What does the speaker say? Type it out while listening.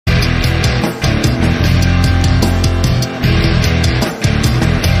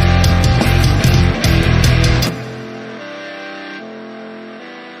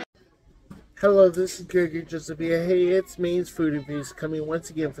Hello, this is Gregory Josephia. Hey, it's Maine's Food Reviews coming once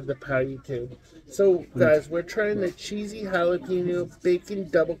again from the Power YouTube. So, guys, we're trying the cheesy jalapeno bacon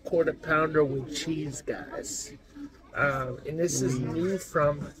double quarter pounder with cheese, guys. And this is new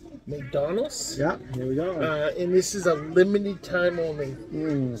from McDonald's. Yeah, here we go. And this is a limited time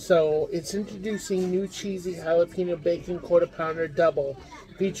only. So it's introducing new cheesy jalapeno bacon quarter pounder double,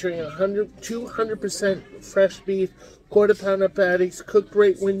 featuring 200% fresh beef, quarter pounder patties, cooked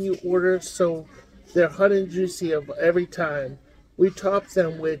right when you order, so they're hot and juicy of every time. We top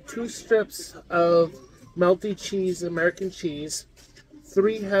them with 2 strips of melty cheese, American cheese,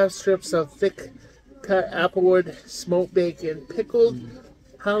 3 half strips of thick cut applewood smoked bacon, pickled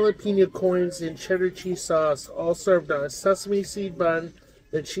jalapeno coins, and cheddar cheese sauce, all served on a sesame seed bun.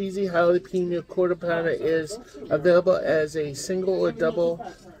 The cheesy jalapeno quarter pounder is available as a single or double.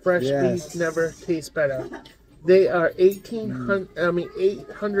 Fresh beef never tastes better. They are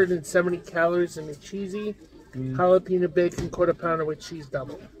 870 calories in the cheesy jalapeno bacon quarter pounder with cheese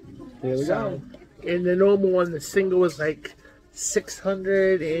double. Here we go. And the normal one, the single, is like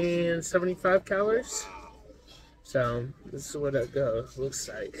 675 calories. So this is what it looks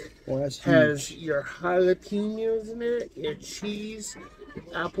like. Well, that's has huge. your jalapenos in it, your cheese,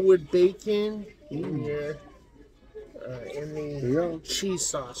 applewood bacon, and your and the cheese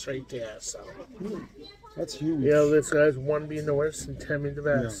sauce right there. So That's huge. yeah, this guy's 1 being the worst and 10 being the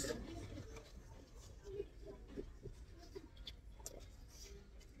best.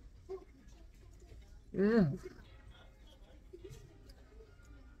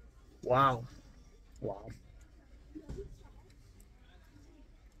 Wow. Wow.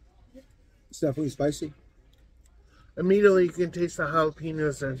 It's definitely spicy. Immediately you can taste the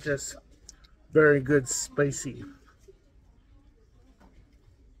jalapenos are just very good spicy.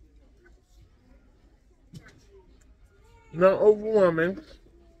 Not overwhelming.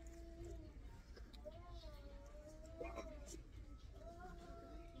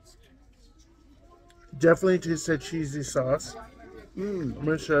 Definitely tastes that cheesy sauce. I'm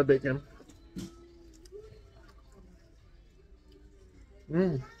gonna try bacon.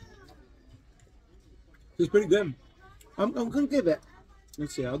 It's pretty good. I'm gonna give it.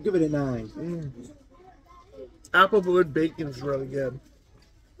 Let's see. I'll give it a 9. Applewood bacon's really good.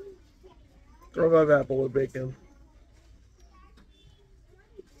 I love applewood bacon.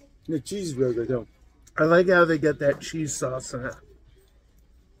 The cheese is really good too. I like how they get that cheese sauce in it.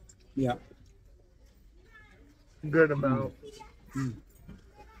 Yeah. Good amount.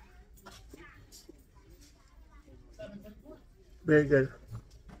 Very good.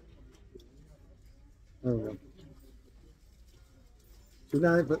 There we go. So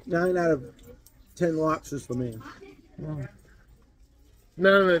 9 out of 10 lobsters for me. 9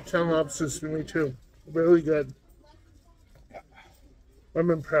 out of 10 lobsters for me too. Really good. I'm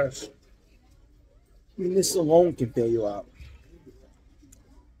impressed. I mean, this alone can fill you up.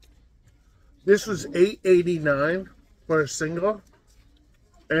 This was $8.89 for a single,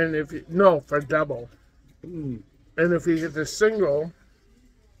 and if you, no, for a double. And if you get the single,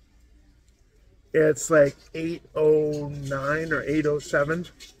 it's like $8.09 or $8.07.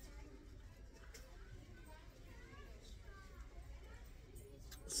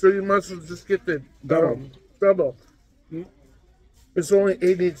 So you must as well just get the double. It's only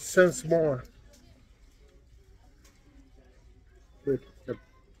 80 cents more.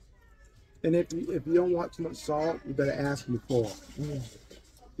 And if you don't want too much salt, you better ask before.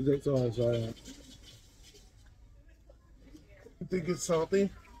 That's all I'm saying. You think it's salty?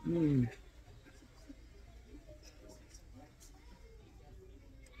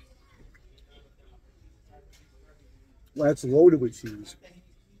 Well, it's loaded with cheese.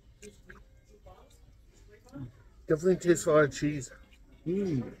 Definitely tastes a lot of cheese. I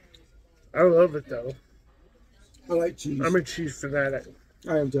love it though. I like cheese. I'm a cheese fanatic.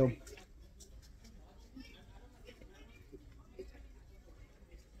 I am too.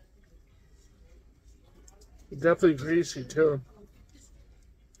 Definitely greasy too.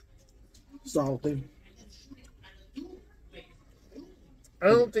 Salty. I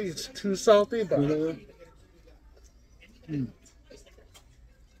don't think it's too salty, but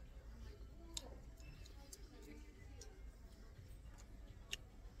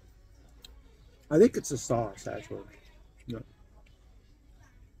I think it's the sauce, actually. Yeah.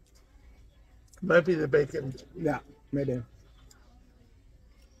 might be the bacon. Yeah, maybe.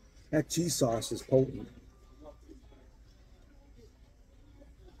 That cheese sauce is potent.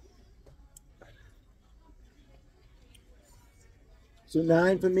 So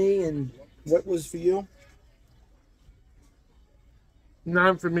 9 for me, and what was for you?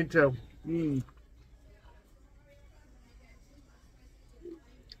 9 for me too.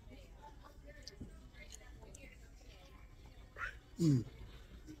 Mm.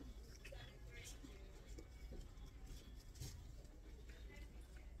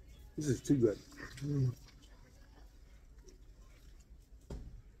 This is too good. Mm.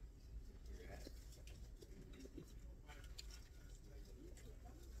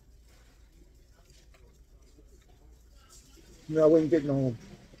 No, I wouldn't get no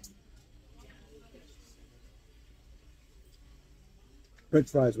French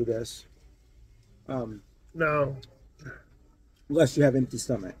fries with this. No. Unless you have empty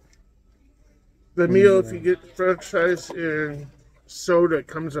stomach. The meal, if you get French fries and soda, it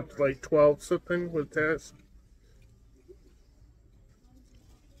comes up to like 12 something with that.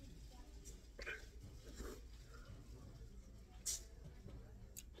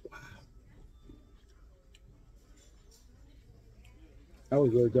 That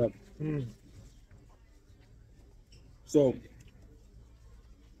was really good. Mm. So,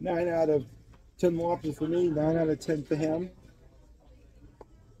 9 out of 10 lobsters for me, 9 out of 10 for him.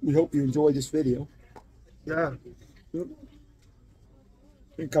 We hope you enjoyed this video. Yeah.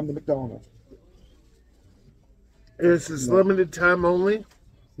 And come to McDonald's. This is limited time only.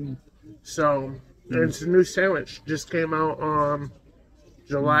 So, and it's a new sandwich. Just came out on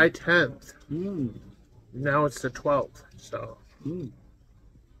July 10th. Mm. Now it's the 12th. So, Mm.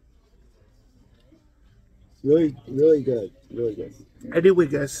 Really, really good. Really good. anyway,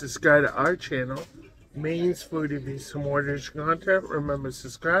 guys, subscribe to our channel, Maine's Food. If you need some more additional content, remember to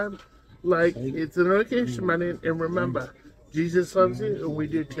subscribe, like, hit the notification button, and remember, Jesus loves you, and we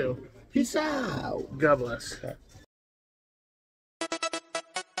do too. Peace out. God bless. Okay.